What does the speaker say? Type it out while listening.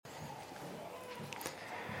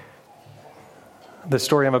The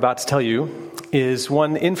story I'm about to tell you is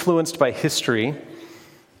one influenced by history,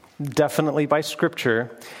 definitely by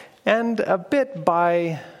Scripture, and a bit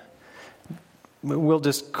by, we'll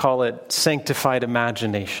just call it sanctified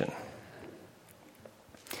imagination.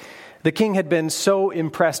 The king had been so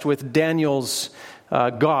impressed with Daniel's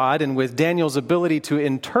God and with Daniel's ability to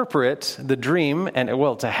interpret the dream and,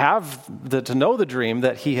 to know the dream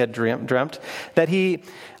that he had dreamt, that he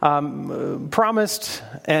promised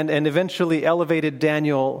and eventually elevated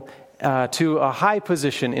Daniel to a high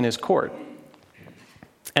position in his court.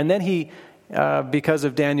 And then he, because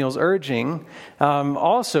of Daniel's urging,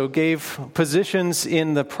 also gave positions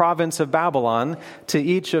in the province of Babylon to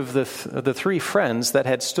each of the three friends that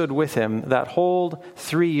had stood with him that whole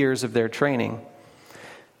 3 years of their training.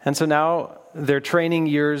 And so now their training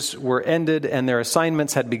years were ended and their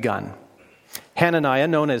assignments had begun. Hananiah,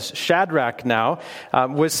 known as Shadrach now,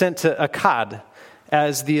 was sent to Akkad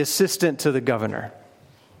as the assistant to the governor.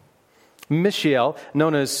 Mishael,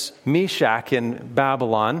 known as Meshach in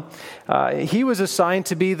Babylon, he was assigned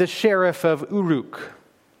to be the sheriff of Uruk.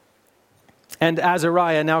 And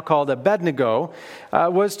Azariah, now called Abednego,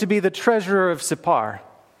 was to be the treasurer of Sippar.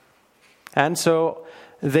 And so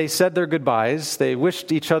they said their goodbyes, they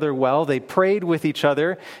wished each other well, they prayed with each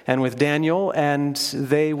other and with Daniel, and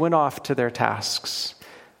they went off to their tasks.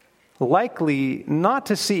 Likely not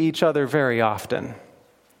to see each other very often.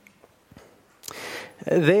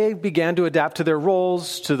 They began to adapt to their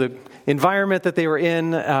roles, to the environment that they were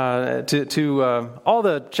in, to all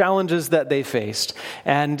the challenges that they faced.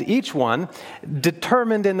 And each one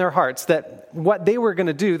determined in their hearts that what they were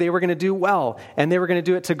going to do well, and they were going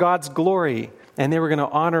to do it to God's glory, and they were going to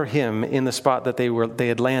honor Him in the spot that they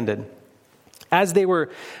had landed. As they were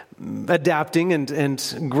adapting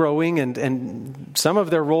and growing, and some of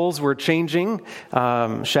their roles were changing,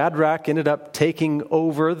 Shadrach ended up taking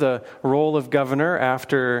over the role of governor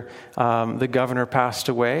after the governor passed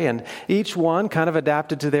away, and each one kind of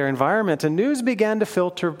adapted to their environment, and news began to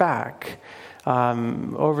filter back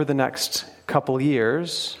over the next couple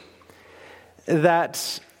years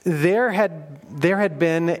that there had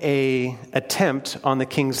been an attempt on the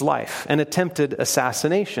king's life, an attempted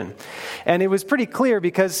assassination. And it was pretty clear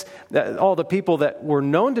because all the people that were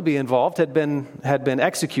known to be involved had been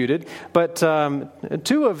executed, but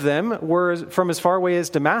two of them were from as far away as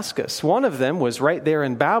Damascus. One of them was right there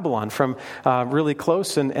in Babylon from really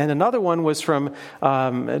close, and another one was from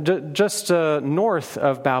just north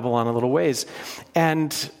of Babylon a little ways.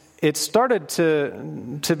 And it started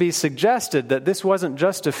to be suggested that this wasn't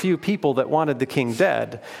just a few people that wanted the king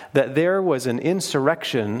dead, that there was an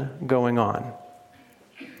insurrection going on.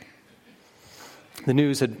 The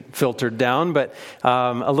news had filtered down, but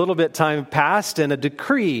a little bit time passed, and a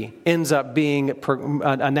decree ends up being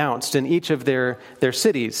announced in each of their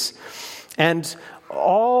cities. And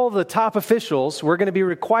all the top officials were going to be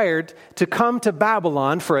required to come to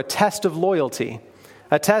Babylon for a test of loyalty.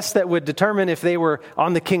 A test that would determine if they were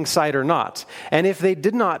on the king's side or not. And if they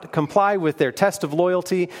did not comply with their test of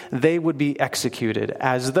loyalty, they would be executed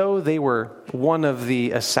as though they were one of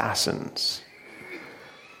the assassins.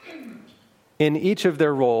 In each of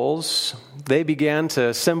their roles, they began to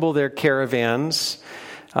assemble their caravans,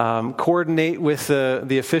 coordinate with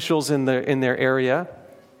the officials in their area,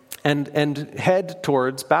 and head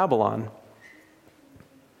towards Babylon.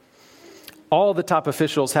 All the top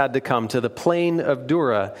officials had to come to the plain of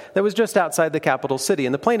Dura that was just outside the capital city.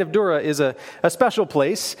 And the plain of Dura is a special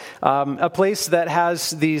place, a place that has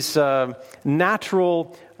these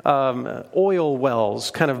natural oil wells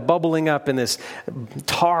kind of bubbling up in this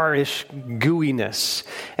tar-ish gooiness.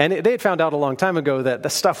 And they had found out a long time ago that the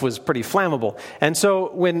stuff was pretty flammable. And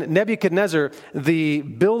so when Nebuchadnezzar, the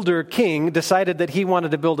builder king, decided that he wanted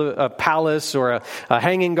to build a palace or a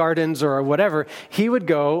hanging gardens or whatever, he would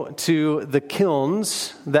go to the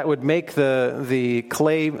kilns that would make the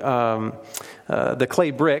clay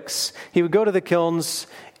bricks. He would go to the kilns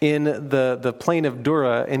in the plain of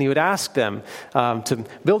Dura, and he would ask them to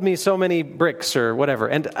build me so many bricks or whatever.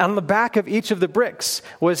 And on the back of each of the bricks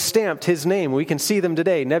was stamped his name. We can see them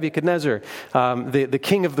today. Nebuchadnezzar, the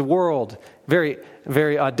king of the world. Very,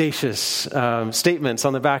 very audacious statements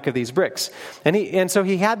on the back of these bricks. And so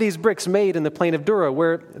he had these bricks made in the plain of Dura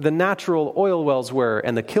where the natural oil wells were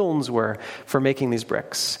and the kilns were for making these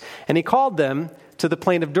bricks. And he called them to the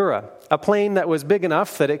plain of Dura, a plain that was big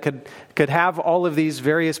enough that it could have all of these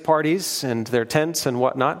various parties and their tents and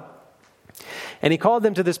whatnot. And he called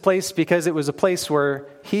them to this place because it was a place where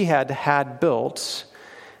he had built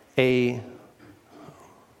an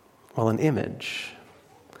image.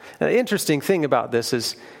 Now, the interesting thing about this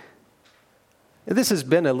is this has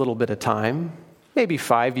been a little bit of time. maybe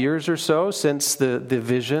 5 years or so since the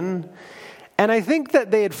vision. And I think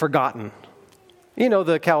that they had forgotten. You know,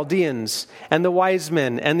 the Chaldeans and the wise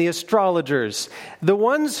men and the astrologers, the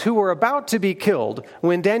ones who were about to be killed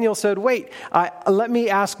when Daniel said, wait, let me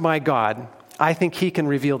ask my God. I think he can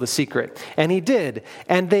reveal the secret. And he did.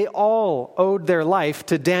 And they all owed their life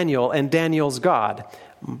to Daniel and Daniel's God.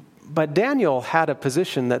 But Daniel had a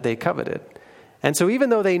position that they coveted. And so even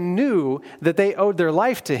though they knew that they owed their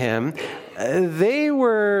life to him, they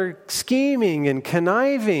were scheming and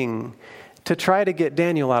conniving to try to get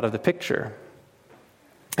Daniel out of the picture.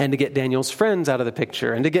 And to get Daniel's friends out of the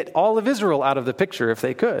picture, and to get all of Israel out of the picture if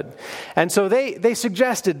they could. And so they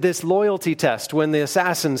suggested this loyalty test when the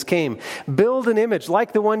assassins came. Build an image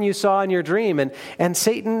like the one you saw in your dream. And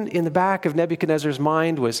Satan, in the back of Nebuchadnezzar's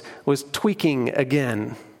mind, was tweaking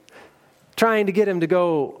again, trying to get him to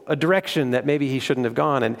go a direction that maybe he shouldn't have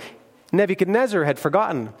gone. And Nebuchadnezzar had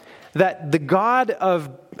forgotten that the God of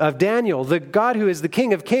Daniel, the God who is the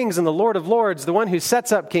King of kings and the Lord of lords, the one who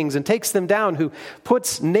sets up kings and takes them down, who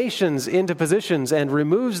puts nations into positions and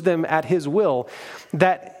removes them at his will,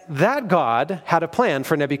 that God had a plan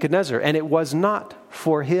for Nebuchadnezzar, and it was not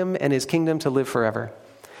for him and his kingdom to live forever.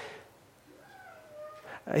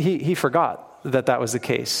 He forgot that was the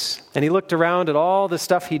case. And he looked around at all the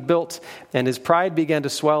stuff he'd built, and his pride began to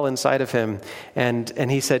swell inside of him. And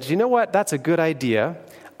he said, you know what? That's a good idea.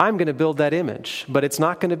 I'm going to build that image, but it's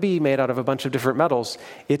not going to be made out of a bunch of different metals.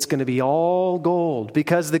 It's going to be all gold,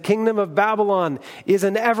 because the kingdom of Babylon is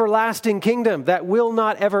an everlasting kingdom that will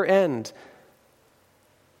not ever end.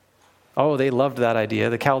 Oh, they loved that idea.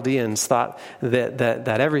 The Chaldeans thought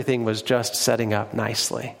that everything was just setting up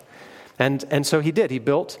nicely. And so he did. He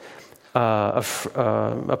built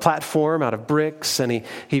a platform out of bricks, and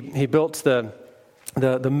he built the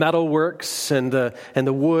metal works and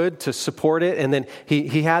the wood to support it, and then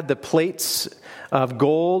he had the plates of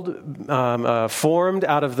gold formed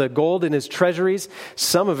out of the gold in his treasuries.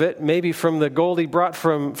 Some of it maybe from the gold he brought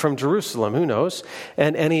from Jerusalem, who knows?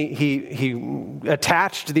 And he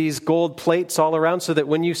attached these gold plates all around so that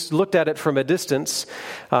when you looked at it from a distance,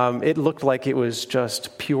 it looked like it was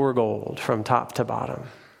just pure gold from top to bottom.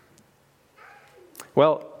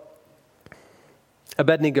 Well,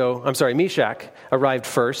 Meshach arrived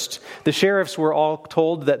first. The sheriffs were all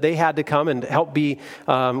told that they had to come and help be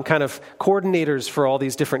kind of coordinators for all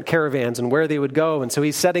these different caravans and where they would go. And so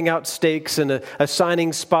he's setting out stakes and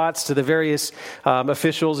assigning spots to the various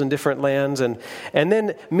officials in different lands. And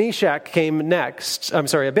then Abednego came next.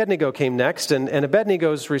 And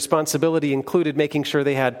Abednego's responsibility included making sure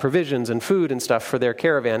they had provisions and food and stuff for their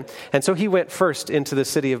caravan. And so he went first into the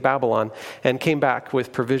city of Babylon and came back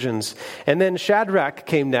with provisions. And then Shadrach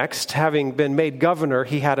came next. Having been made governor,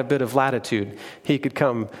 he had a bit of latitude. He could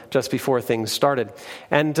come just before things started.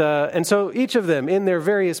 And so each of them in their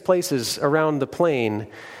various places around the plain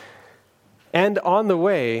and on the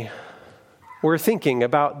way were thinking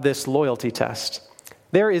about this loyalty test.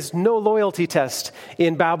 There is no loyalty test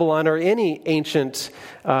in Babylon or any ancient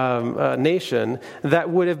nation that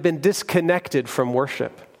would have been disconnected from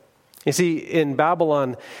worship. You see, in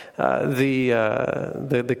Babylon,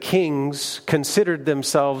 the kings considered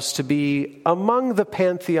themselves to be among the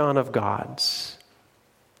pantheon of gods.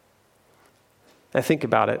 Now think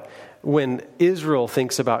about it. When Israel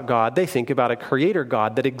thinks about God, they think about a creator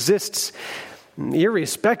God that exists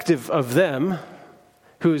irrespective of them,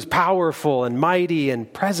 who's powerful and mighty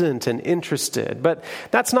and present and interested. But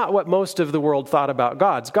that's not what most of the world thought about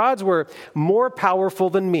gods. Gods were more powerful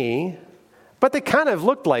than me, but they kind of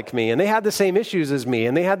looked like me, and they had the same issues as me,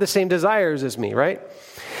 and they had the same desires as me, right?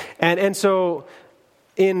 And so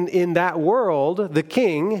in that world, the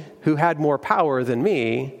king who had more power than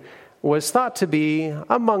me was thought to be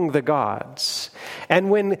among the gods. And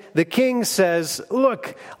when the king says,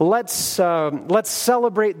 look, let's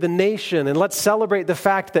celebrate the nation, and let's celebrate the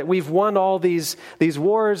fact that we've won all these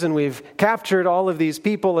wars, and we've captured all of these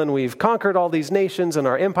people, and we've conquered all these nations, and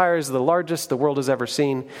our empire is the largest the world has ever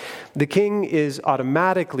seen, the king is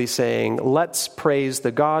automatically saying, let's praise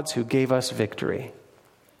the gods who gave us victory.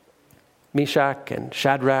 Meshach and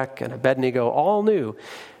Shadrach and Abednego all knew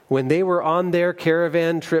when they were on their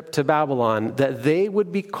caravan trip to Babylon that they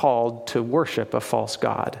would be called to worship a false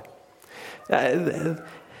god.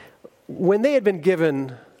 When they had been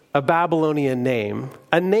given a Babylonian name,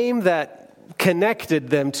 a name that connected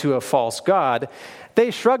them to a false god,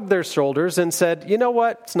 they shrugged their shoulders and said, you know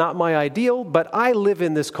what, it's not my ideal, but I live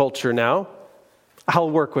in this culture now. I'll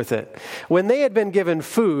work with it. When they had been given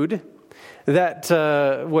food that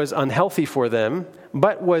was unhealthy for them,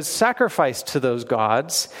 but was sacrificed to those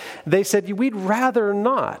gods, they said, we'd rather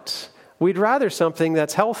not. We'd rather something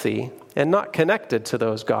that's healthy and not connected to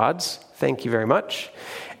those gods. Thank you very much.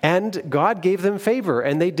 And God gave them favor,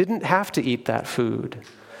 and they didn't have to eat that food.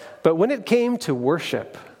 But when it came to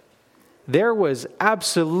worship, there was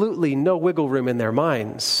absolutely no wiggle room in their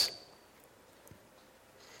minds.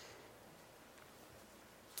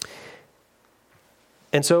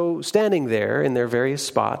 And so, standing there in their various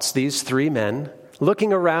spots, these three men,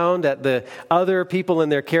 looking around at the other people in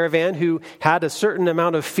their caravan who had a certain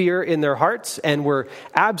amount of fear in their hearts and were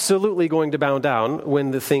absolutely going to bow down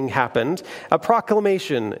when the thing happened, a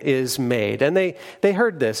proclamation is made. And they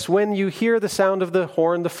heard this. When you hear the sound of the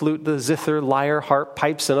horn, the flute, the zither, lyre, harp,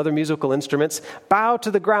 pipes, and other musical instruments, bow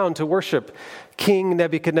to the ground to worship King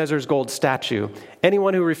Nebuchadnezzar's gold statue.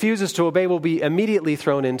 Anyone who refuses to obey will be immediately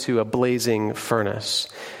thrown into a blazing furnace.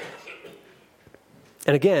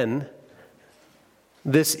 And again,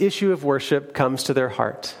 this issue of worship comes to their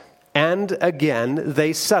heart. And again,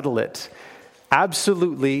 they settle it.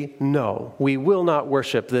 Absolutely no, we will not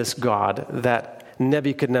worship this God that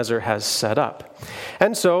Nebuchadnezzar has set up.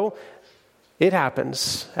 And so it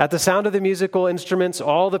happens. At the sound of the musical instruments,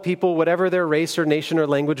 all the people, whatever their race or nation or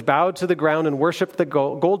language, bowed to the ground and worshiped the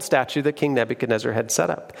gold statue that King Nebuchadnezzar had set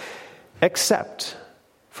up, except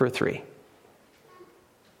for three.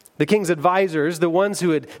 The king's advisors, the ones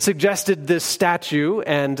who had suggested this statue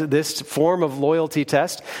and this form of loyalty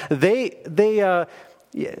test, they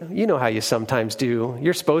you know how you sometimes do.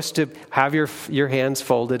 You're supposed to have your hands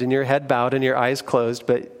folded and your head bowed and your eyes closed,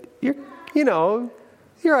 but your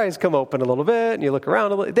eyes come open a little bit and you look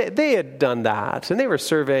around a little. They had done that, and they were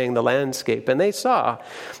surveying the landscape, and they saw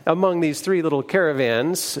among these three little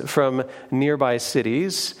caravans from nearby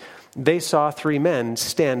cities, they saw three men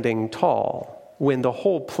standing tall when the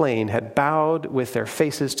whole plain had bowed with their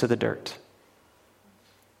faces to the dirt.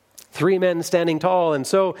 Three men standing tall, and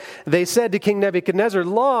so they said to King Nebuchadnezzar,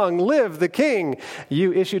 "Long live the king!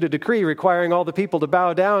 You issued a decree requiring all the people to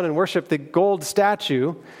bow down and worship the gold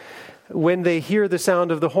statue when they hear the sound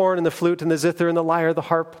of the horn and the flute and the zither and the lyre, the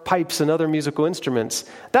harp, pipes, and other musical instruments.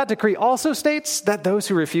 That decree also states that those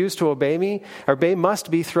who refuse to obey must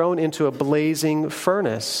be thrown into a blazing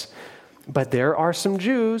furnace. But there are some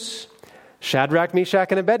Jews, Shadrach, Meshach,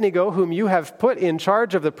 and Abednego, whom you have put in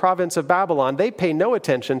charge of the province of Babylon. They pay no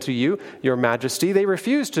attention to you, your majesty. They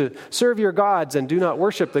refuse to serve your gods and do not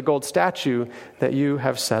worship the gold statue that you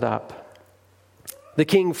have set up." The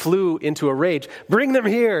king flew into a rage. "Bring them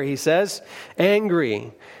here," he says,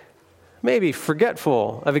 angry, maybe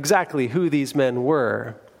forgetful of exactly who these men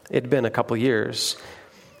were. It had been a couple years.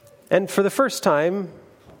 And for the first time,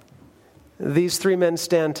 these three men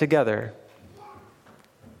stand together,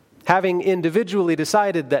 having individually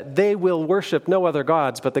decided that they will worship no other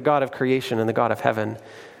gods but the God of creation and the God of heaven.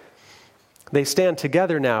 They stand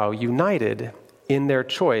together now, united in their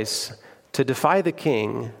choice to defy the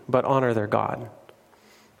king but honor their God.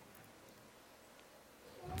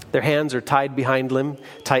 Their hands are tied behind them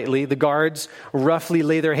tightly. The guards roughly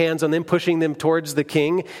lay their hands on them, pushing them towards the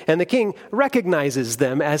king. And the king recognizes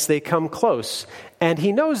them as they come close. And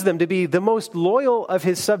he knows them to be the most loyal of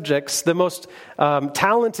his subjects, the most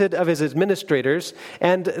talented of his administrators,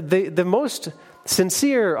 and the most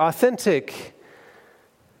sincere, authentic,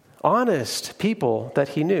 honest people that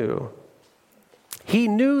he knew. He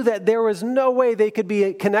knew that there was no way they could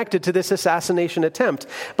be connected to this assassination attempt,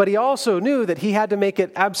 but he also knew that he had to make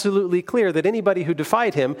it absolutely clear that anybody who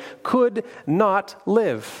defied him could not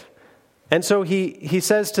live. And so he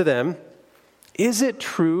says to them, "Is it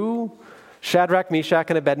true, Shadrach, Meshach,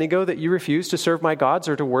 and Abednego, that you refuse to serve my gods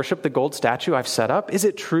or to worship the gold statue I've set up? Is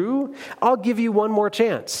it true? I'll give you one more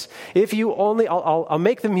chance. If you only, I'll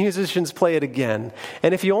make the musicians play it again.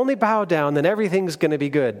 And if you only bow down, then everything's going to be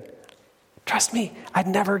good. Trust me, I'd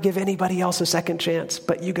never give anybody else a second chance,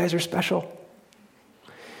 but you guys are special."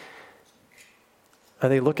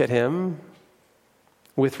 And they look at him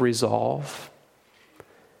with resolve,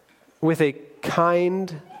 with a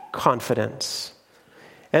kind confidence.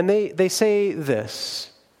 And they say this,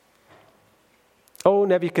 "O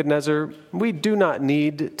Nebuchadnezzar, we do not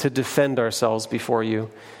need to defend ourselves before you.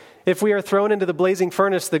 If we are thrown into the blazing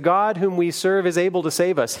furnace, the God whom we serve is able to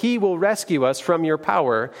save us. He will rescue us from your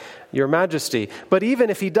power, your majesty. But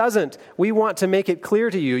even if he doesn't, we want to make it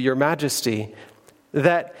clear to you, your majesty,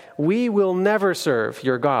 that we will never serve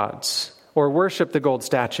your gods or worship the gold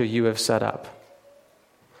statue you have set up."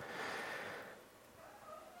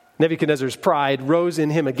 Nebuchadnezzar's pride rose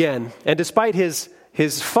in him again, and despite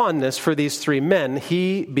his fondness for these three men,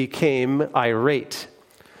 he became irate.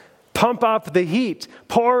 "Pump up the heat,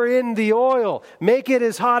 pour in the oil, make it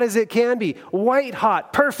as hot as it can be, white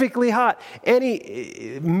hot, perfectly hot.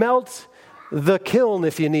 Melt the kiln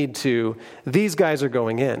if you need to. These guys are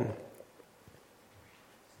going in.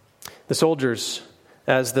 The soldiers,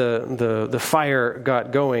 as the fire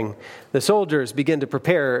got going, the soldiers begin to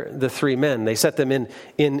prepare the three men. They set them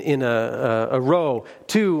in a row,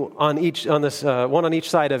 one on each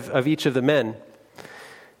side of each of the men.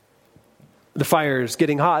 The fire's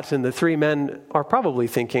getting hot, and the three men are probably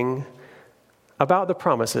thinking about the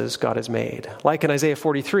promises God has made. Like in Isaiah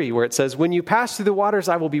 43, where it says, "When you pass through the waters,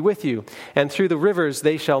 I will be with you, and through the rivers,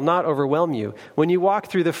 they shall not overwhelm you. When you walk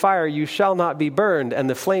through the fire, you shall not be burned, and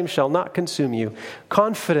the flame shall not consume you."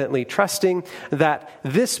 Confidently trusting that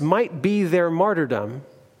this might be their martyrdom,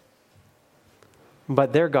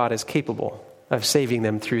 but their God is capable of saving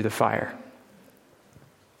them through the fire.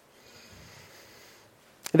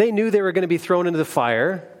 They knew they were going to be thrown into the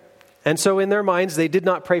fire, and so in their minds, they did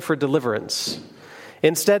not pray for deliverance.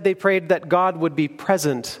 Instead, they prayed that God would be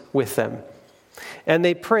present with them. And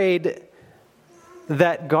they prayed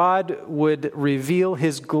that God would reveal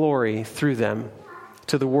his glory through them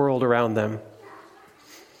to the world around them.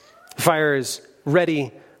 The fire is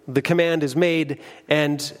ready. The command is made,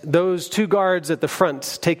 and those two guards at the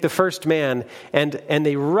front take the first man, and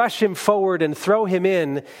they rush him forward and throw him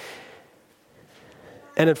in,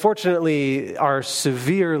 and unfortunately are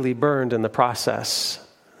severely burned in the process.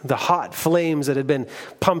 The hot flames that had been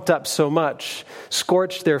pumped up so much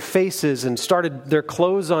scorched their faces and started their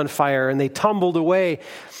clothes on fire, and they tumbled away,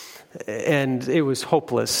 and it was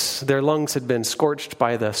hopeless. Their lungs had been scorched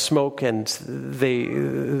by the smoke, and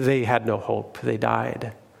they had no hope. They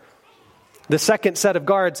died. The second set of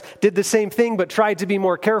guards did the same thing, but tried to be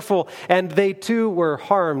more careful, and they too were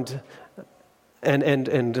harmed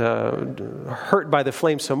and hurt by the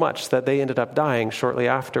flame so much that they ended up dying shortly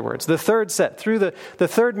afterwards. The third set threw the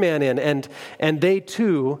third man in, and they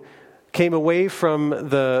too came away from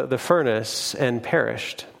the furnace and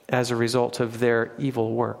perished as a result of their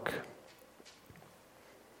evil work.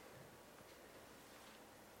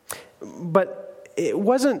 But it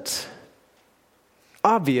wasn't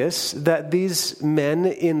obvious that these men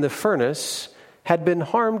in the furnace had been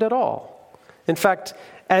harmed at all. In fact,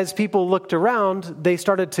 as people looked around, they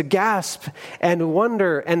started to gasp and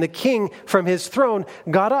wonder, and the king from his throne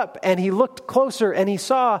got up and he looked closer and he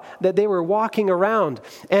saw that they were walking around.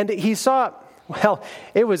 And he saw, well,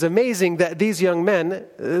 it was amazing that these young men,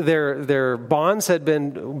 their bonds had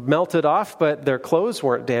been melted off, but their clothes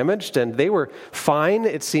weren't damaged and they were fine,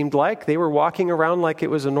 it seemed like. They were walking around like it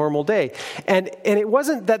was a normal day. And it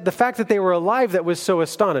wasn't that the fact that they were alive that was so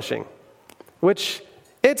astonishing, which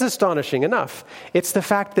it's astonishing enough. It's the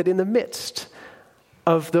fact that in the midst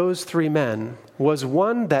of those three men was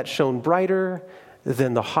one that shone brighter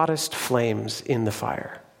than the hottest flames in the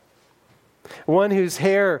fire. One whose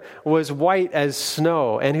hair was white as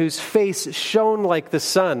snow and whose face shone like the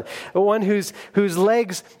sun. One whose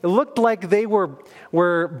legs looked like they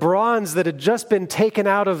were bronze that had just been taken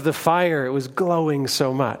out of the fire. It was glowing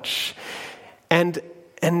so much. And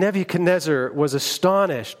Nebuchadnezzar was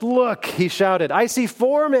astonished. "Look," he shouted, "I see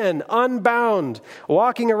 4 men unbound,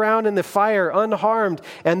 walking around in the fire unharmed,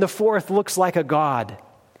 and the 4th looks like a god."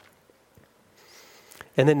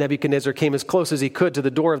 And then Nebuchadnezzar came as close as he could to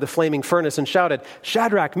the door of the flaming furnace and shouted,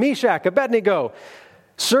 "Shadrach, Meshach, Abednego,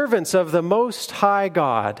 servants of the Most High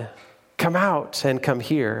God, come out and come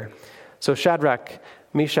here." So Shadrach,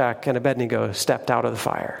 Meshach, and Abednego stepped out of the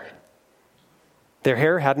fire. Their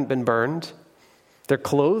hair hadn't been burned. Their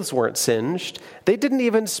clothes weren't singed. They didn't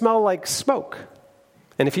even smell like smoke.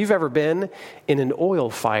 And if you've ever been in an oil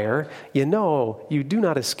fire, you know you do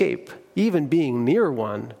not escape even being near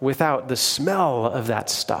one without the smell of that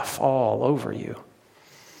stuff all over you.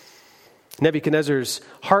 Nebuchadnezzar's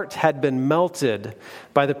heart had been melted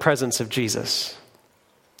by the presence of Jesus.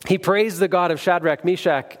 He praised the God of Shadrach,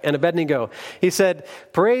 Meshach, and Abednego. He said,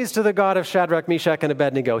 "Praise to the God of Shadrach, Meshach, and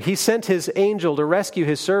Abednego. He sent his angel to rescue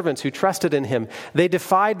his servants who trusted in him. They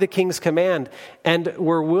defied the king's command and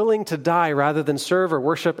were willing to die rather than serve or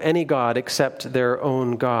worship any god except their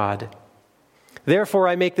own God. Therefore,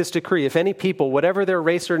 I make this decree. If any people, whatever their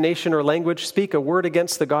race or nation or language, speak a word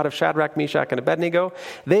against the God of Shadrach, Meshach, and Abednego,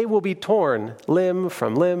 they will be torn limb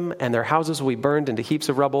from limb, and their houses will be burned into heaps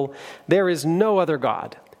of rubble. There is no other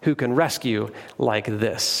God who can rescue like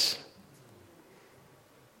this."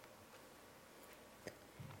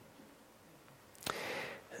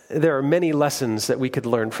 There are many lessons that we could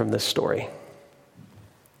learn from this story.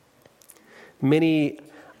 Many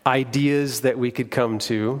ideas that we could come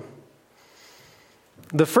to.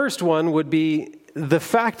 The first one would be the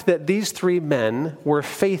fact that these three men were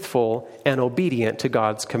faithful and obedient to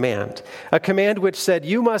God's command. A command which said,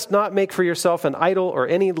 you must not make for yourself an idol or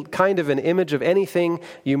any kind of an image of anything.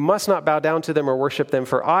 You must not bow down to them or worship them,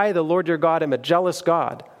 for I, the Lord your God, am a jealous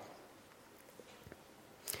God.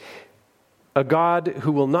 A God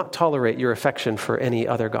who will not tolerate your affection for any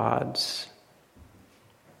other gods.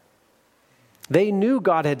 They knew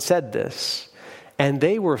God had said this, and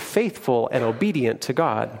they were faithful and obedient to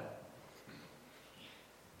God.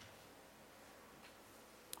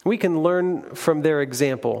 We can learn from their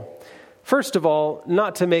example. First of all,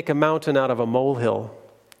 not to make a mountain out of a molehill.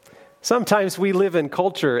 Sometimes we live in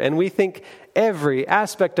culture and we think every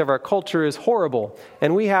aspect of our culture is horrible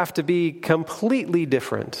and we have to be completely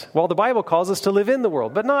different. Well, the Bible calls us to live in the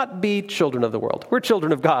world, but not be children of the world. We're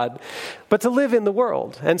children of God, but to live in the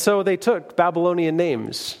world. And so they took Babylonian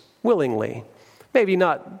names willingly. Maybe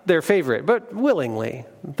not their favorite, but willingly.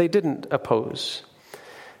 They didn't oppose.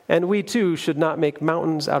 And we too should not make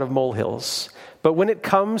mountains out of molehills. But when it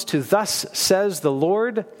comes to thus says the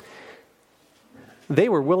Lord, they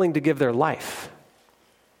were willing to give their life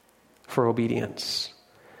for obedience.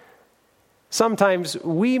 Sometimes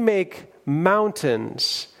we make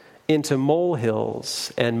mountains into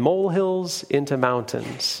molehills and molehills into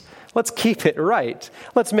mountains. Let's keep it right.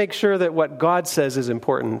 Let's make sure that what God says is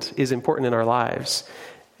important in our lives.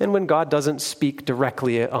 And when God doesn't speak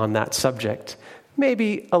directly on that subject,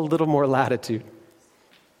 maybe a little more latitude.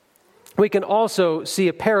 We can also see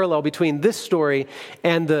a parallel between this story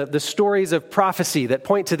and the stories of prophecy that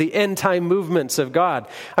point to the end time movements of God.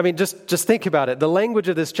 I mean, just think about it. The language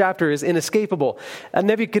of this chapter is inescapable.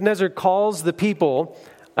 Nebuchadnezzar calls the people,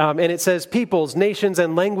 and it says peoples, nations,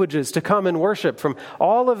 and languages to come and worship. From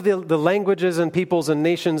all of the languages and peoples and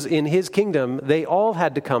nations in his kingdom, they all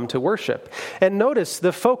had to come to worship. And notice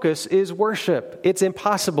the focus is worship. It's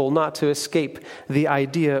impossible not to escape the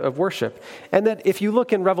idea of worship. And that if you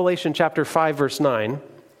look in Revelation chapter 5, verse 9,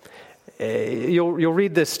 you'll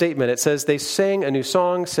read this statement. It says, they sang a new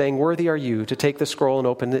song, saying, worthy are you to take the scroll and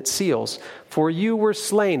open its seals. For you were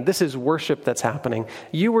slain. This is worship that's happening.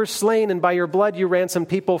 You were slain, and by your blood you ransomed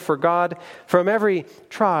people for God from every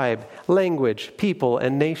tribe, language, people,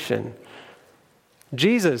 and nation.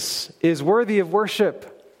 Jesus is worthy of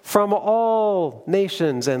worship from all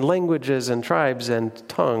nations and languages and tribes and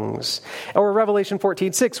tongues. Or Revelation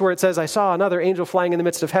 14:6, where it says, I saw another angel flying in the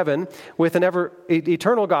midst of heaven with an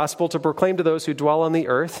eternal gospel to proclaim to those who dwell on the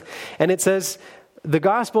earth. And it says the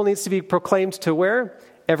gospel needs to be proclaimed to where?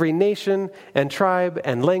 Every nation and tribe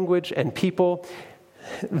and language and people.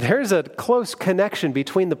 There's a close connection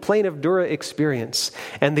between the Plain of Dura experience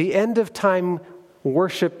and the end of time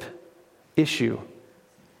worship issue.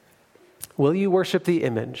 Will you worship the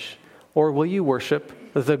image, or will you worship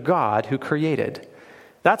the God who created?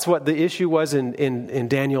 That's what the issue was in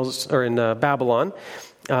Daniel's or in Babylon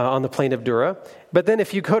on the Plain of Dura. But then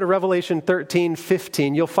if you go to Revelation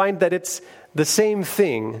 13:15, you'll find that it's the same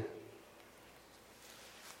thing.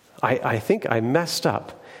 I think I messed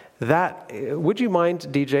up. Would you mind,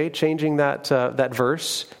 DJ, changing that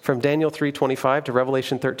verse from Daniel 3:25 to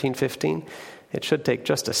Revelation 13:15? It should take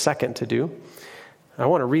just a second to do. I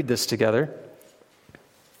want to read this together.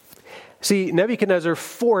 See, Nebuchadnezzar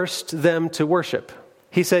forced them to worship.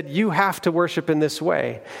 He said, you have to worship in this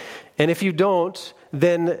way. And if you don't,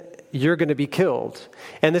 then you're going to be killed.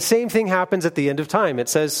 And the same thing happens at the end of time. It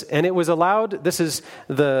says, and it was allowed, this is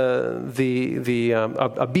a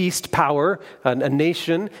beast power, a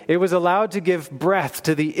nation. It was allowed to give breath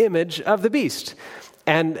to the image of the beast.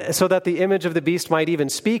 And so that the image of the beast might even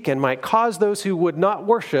speak and might cause those who would not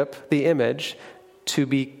worship the image to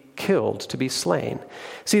be killed, to be slain.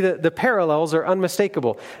 See, the parallels are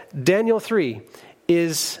unmistakable. Daniel 3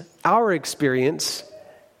 is our experience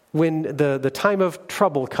when the time of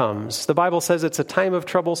trouble comes. The Bible says it's a time of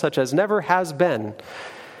trouble such as never has been.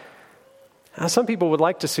 Now, some people would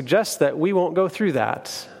like to suggest that we won't go through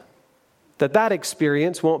that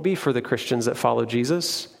experience won't be for the Christians that follow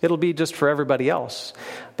Jesus. It'll be just for everybody else.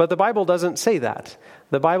 But the Bible doesn't say that.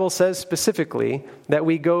 The Bible says specifically that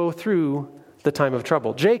we go through the time of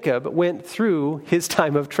trouble. Jacob went through his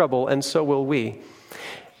time of trouble, and so will we.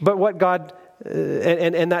 But what God,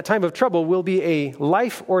 and that time of trouble will be a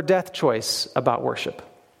life or death choice about worship.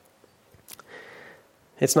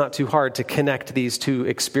 It's not too hard to connect these two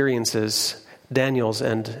experiences, Daniel's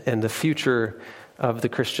and the future of the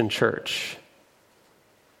Christian church.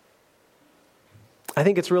 I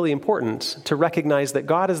think it's really important to recognize that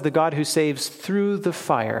God is the God who saves through the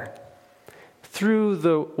fire, through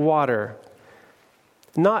the water,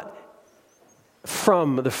 not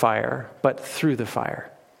from the fire, but through the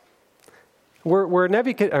fire.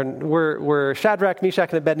 Were Shadrach, Meshach,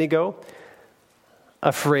 and Abednego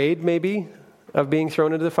afraid, maybe, of being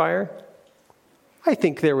thrown into the fire? I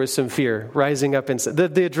think there was some fear rising up inside.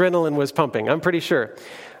 The adrenaline was pumping, I'm pretty sure.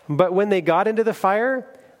 But when they got into the fire,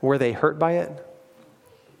 were they hurt by it?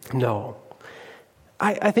 No.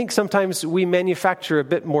 I think sometimes we manufacture a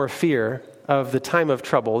bit more fear of the time of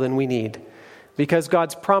trouble than we need, because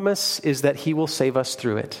God's promise is that he will save us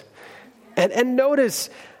through it. And notice,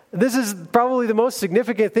 this is probably the most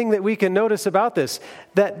significant thing that we can notice about this,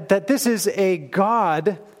 that this is a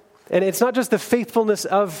God, and it's not just the faithfulness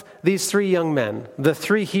of these three young men, the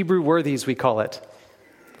three Hebrew worthies we call it.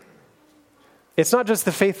 It's not just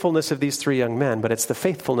the faithfulness of these three young men, but it's the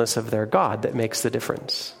faithfulness of their God that makes the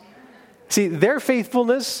difference. See, their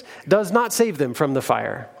faithfulness does not save them from the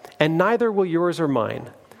fire, and neither will yours or mine,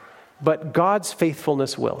 but God's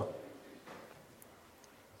faithfulness will.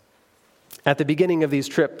 At the beginning of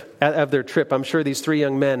their trip, I'm sure these three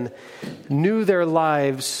young men knew their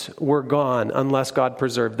lives were gone unless God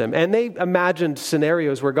preserved them. And they imagined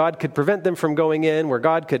scenarios where God could prevent them from going in, where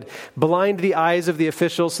God could blind the eyes of the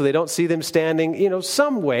officials so they don't see them standing.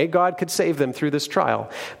 Some way God could save them through this trial.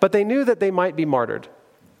 But they knew that they might be martyred.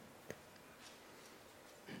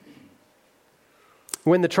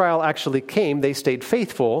 When the trial actually came, they stayed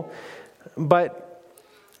faithful, but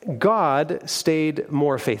God stayed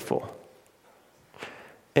more faithful.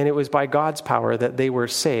 And it was by God's power that they were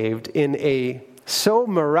saved in a so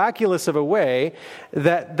miraculous of a way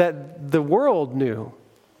that the world knew.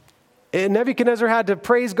 And Nebuchadnezzar had to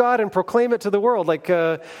praise God and proclaim it to the world, like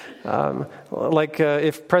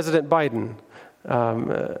if President Biden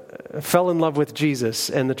fell in love with Jesus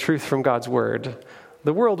and the truth from God's word,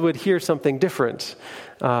 the world would hear something different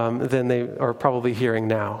than they are probably hearing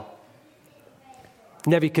now.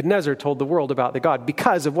 Nebuchadnezzar told the world about the God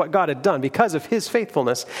because of what God had done, because of his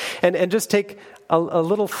faithfulness. And just take a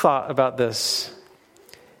little thought about this.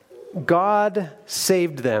 God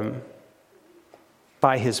saved them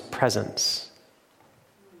by his presence.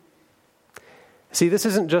 See, this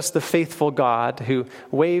isn't just the faithful God who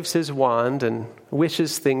waves his wand and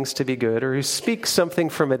wishes things to be good, or who speaks something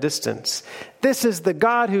from a distance. This is the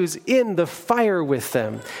God who's in the fire with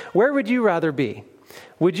them. Where would you rather be?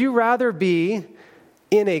 Would you rather be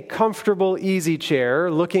in a comfortable, easy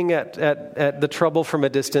chair, looking at the trouble from a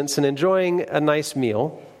distance and enjoying a nice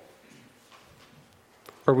meal?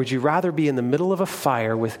 Or would you rather be in the middle of a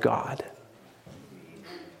fire with God?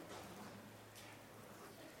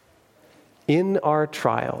 In our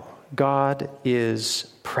trial, God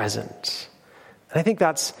is present. And I think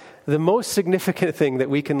that's the most significant thing that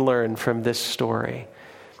we can learn from this story.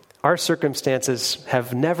 Our circumstances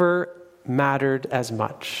have never mattered as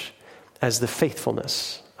much as the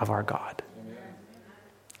faithfulness of our God.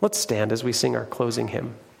 Let's stand as we sing our closing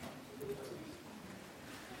hymn.